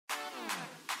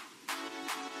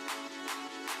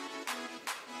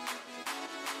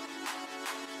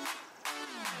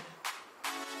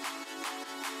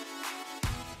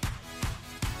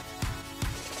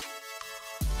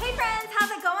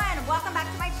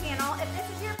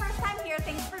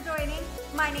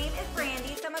my name is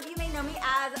Brandy. Some of you may know me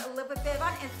as Live With Viv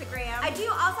on Instagram. I do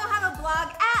also have a blog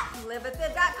at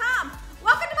livewithviv.com.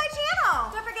 Welcome to my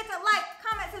channel. Don't forget to like,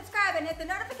 comment, subscribe, and hit the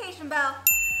notification bell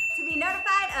to be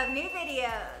notified of new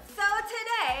videos. So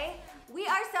today, we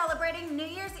are celebrating New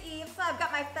Year's Eve, so I've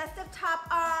got my festive top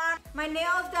on, my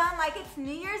nails done like it's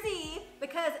New Year's Eve,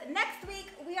 because next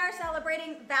week we are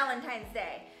celebrating Valentine's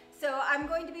Day. So I'm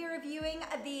going to be reviewing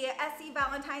the Essie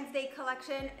Valentine's Day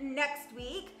collection next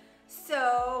week.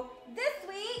 So this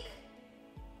week,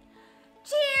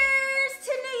 cheers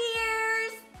to New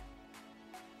Year's!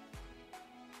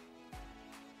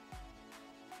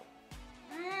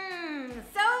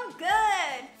 So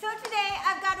good! So today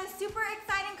I've got a super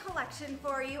exciting collection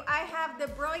for you. I have the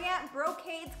Brilliant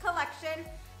Brocades collection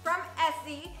from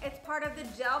Essie. It's part of the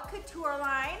Gel Couture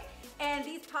line, and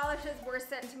these polishes were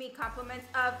sent to me compliments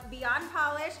of Beyond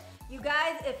Polish. You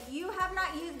guys, if you have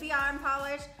not used Beyond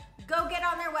Polish, go get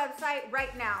on their website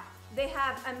right now. They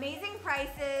have amazing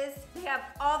prices. They have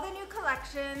all the new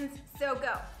collections, so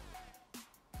go.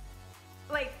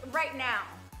 Like right now.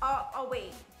 I'll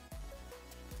wait.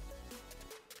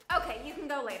 Okay, you can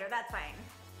go later, that's fine.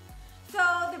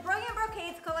 So the Brilliant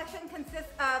Brocades collection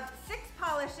consists of 6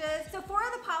 polishes. So 4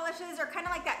 of the polishes are kind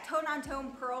of like that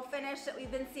tone-on-tone pearl finish that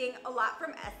we've been seeing a lot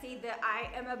from Essie that I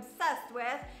am obsessed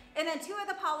with. And then 2 of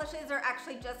the polishes are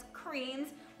actually just creams.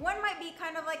 One might be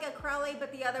kind of like a acrylic,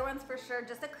 but the other one's for sure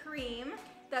just a cream.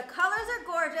 The colors are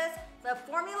gorgeous, the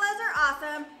formulas are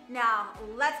awesome. Now,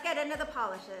 let's get into the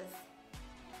polishes.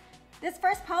 This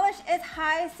first polish is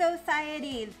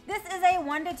Sewciety. This is a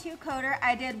 1 to 2 coater.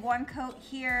 I did 1 coat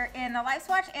here in the live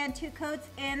swatch and 2 coats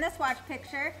in the swatch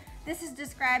picture. This is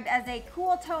described as a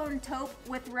cool tone taupe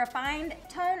with refined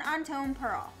tone-on-tone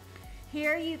pearl.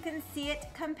 Here you can see it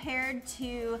compared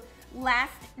to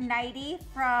Last Nighty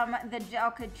from the Gel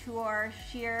Couture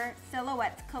Sheer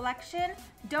Silhouettes collection.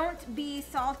 Don't Be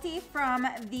Salty from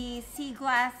the Sea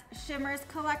Glass Shimmers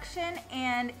collection,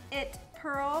 and It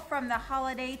Pearl from the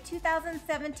Holiday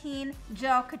 2017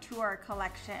 Gel Couture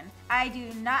collection. I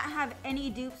do not have any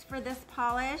dupes for this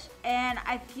polish, and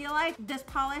I feel like this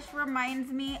polish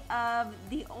reminds me of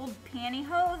the old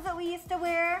pantyhose that we used to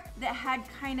wear that had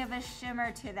kind of a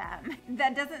shimmer to them.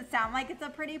 That doesn't sound like it's a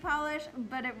pretty polish,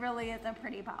 but it really is a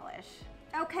pretty polish.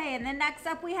 Okay, and then next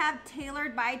up we have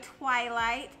Tailored by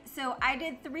Twilight. So I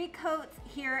did 3 coats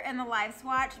here in the live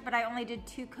swatch, but I only did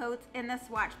 2 coats in the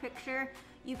swatch picture.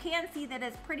 You can see that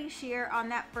it's pretty sheer on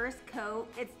that first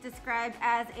coat. It's described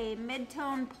as a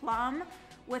mid-tone plum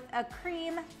with a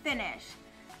cream finish.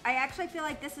 I actually feel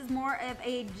like this is more of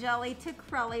a jelly to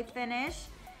crelly finish.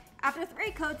 After 3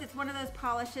 coats, it's one of those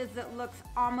polishes that looks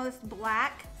almost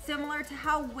black, similar to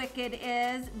how Wicked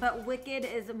is, but Wicked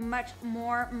is much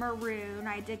more maroon.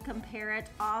 I did compare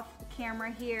it off camera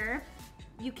here.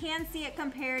 You can see it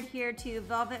compared here to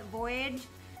Velvet Voyage,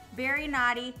 Very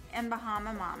Naughty, and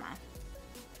Bahama Mama.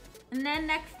 And then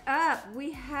next up,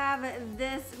 we have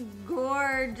this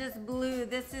gorgeous blue.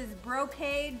 This is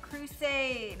Brocade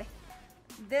Crusade.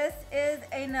 This is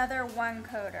another 1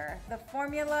 coater. The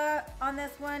formula on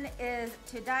this one is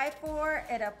to die for.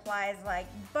 It applies like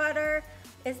butter.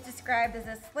 It's described as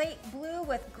a slate blue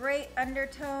with gray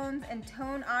undertones and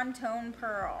tone-on-tone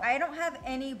pearl. I don't have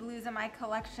any blues in my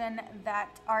collection that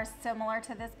are similar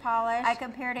to this polish. I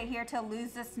compared it here to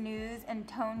Lose the Snooze and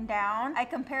Tone Down. I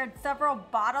compared several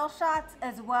bottle shots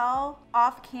as well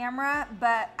off camera,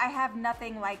 but I have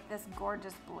nothing like this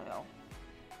gorgeous blue.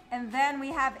 And then we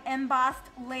have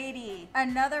Embossed Lady,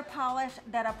 another polish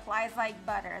that applies like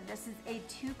butter. This is a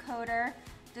 2 coater,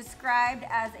 described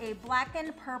as a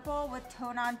blackened purple with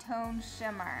tone-on-tone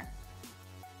shimmer.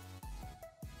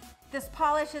 This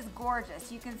polish is gorgeous.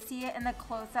 You can see it in the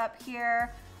close-up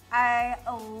here. I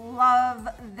love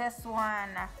this one.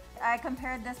 I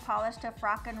compared this polish to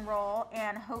Frock and Roll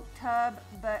and Hope Tub,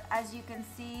 but as you can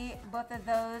see, both of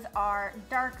those are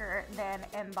darker than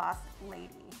Embossed Lady.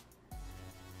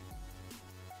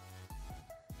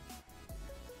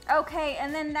 Okay,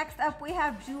 and then next up we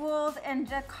have Jewels and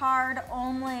Jacquard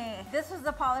Only. This was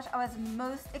the polish I was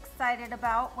most excited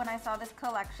about when I saw this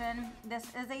collection. This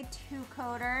is a 2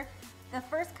 coater. The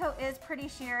first coat is pretty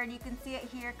sheer, and you can see it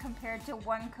here compared to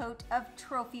 1 coat of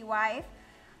Trophy Wife.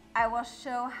 I will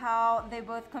show how they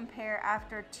both compare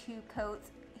after 2 coats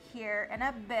here in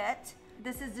a bit.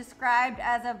 This is described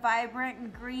as a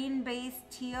vibrant green-based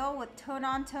teal with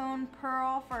tone-on-tone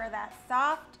pearl for that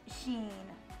soft sheen.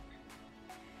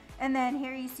 And then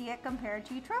here you see it compared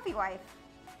to Trophy Wife.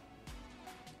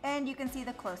 And you can see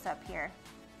the close-up here.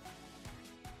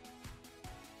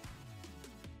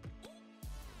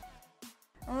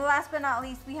 Last but not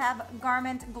least, we have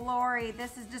Garment Glory.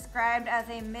 This is described as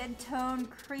a mid-tone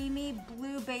creamy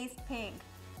blue-based pink.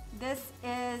 This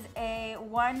is a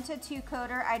 1 to 2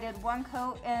 coater. I did 1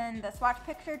 coat in the swatch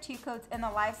picture, 2 coats in the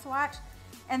live swatch,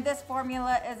 and this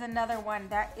formula is another one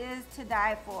that is to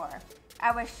die for.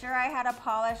 I was sure I had a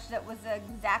polish that was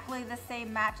exactly the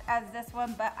same match as this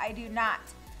one, but I do not.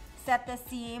 Set the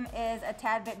Seam is a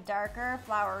tad bit darker,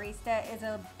 Flowerista is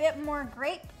a bit more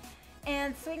grape,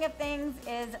 and Swing of Things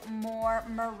is more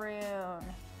maroon.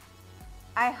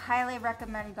 I highly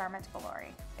recommend Garment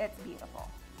Glory. It's beautiful.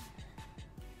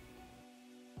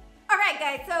 All right,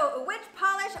 guys, so which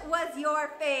polish was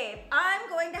your fave? I'm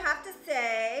going to have to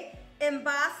say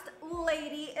Embossed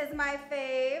Lady is my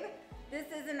fave. This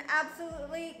is an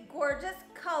absolutely gorgeous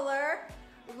color.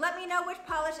 Let me know which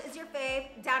polish is your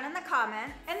fave down in the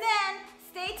comments. And then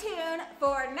stay tuned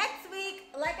for next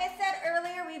week. Like I said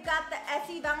earlier, we've got the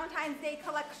Essie Valentine's Day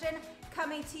collection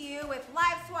coming to you with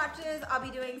live swatches. I'll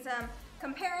be doing some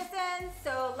comparisons,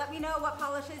 so let me know what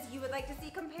polishes you would like to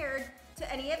see compared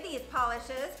to any of these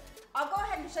polishes. I'll go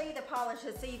ahead and show you the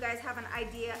polishes so you guys have an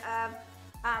idea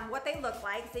of what they look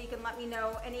like, so you can let me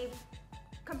know any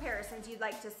comparisons you'd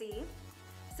like to see.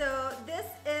 So this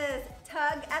is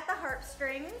Tug at the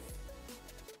Heartstrings.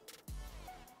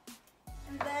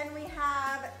 And then we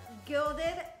have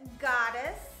Gilded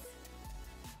Goddess.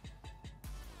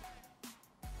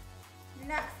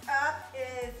 Next up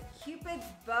is Cupid's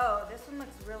Bow. This one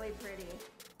looks really pretty.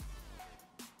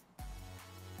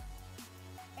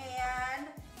 And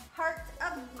Heart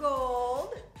of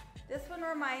Gold. This one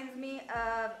reminds me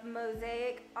of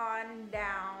Mosaic on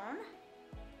Down.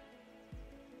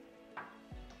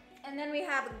 And then we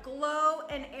have Glow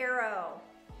and Arrow.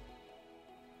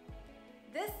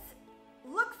 This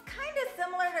looks kind of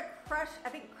similar to Crush, I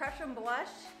think Crush and Blush,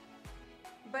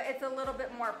 but it's a little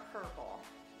bit more purple.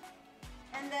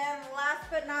 And then last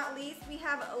but not least, we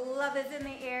have Love is in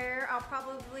the Air. I'll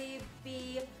probably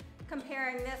be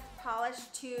comparing this polish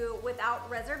to Without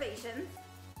Reservations.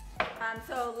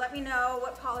 So let me know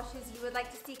what polishes you would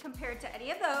like to see compared to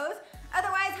any of those.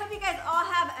 Otherwise, hope you guys all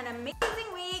have an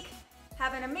amazing week.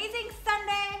 Have an amazing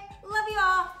Sunday. Love you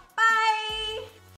all. Bye.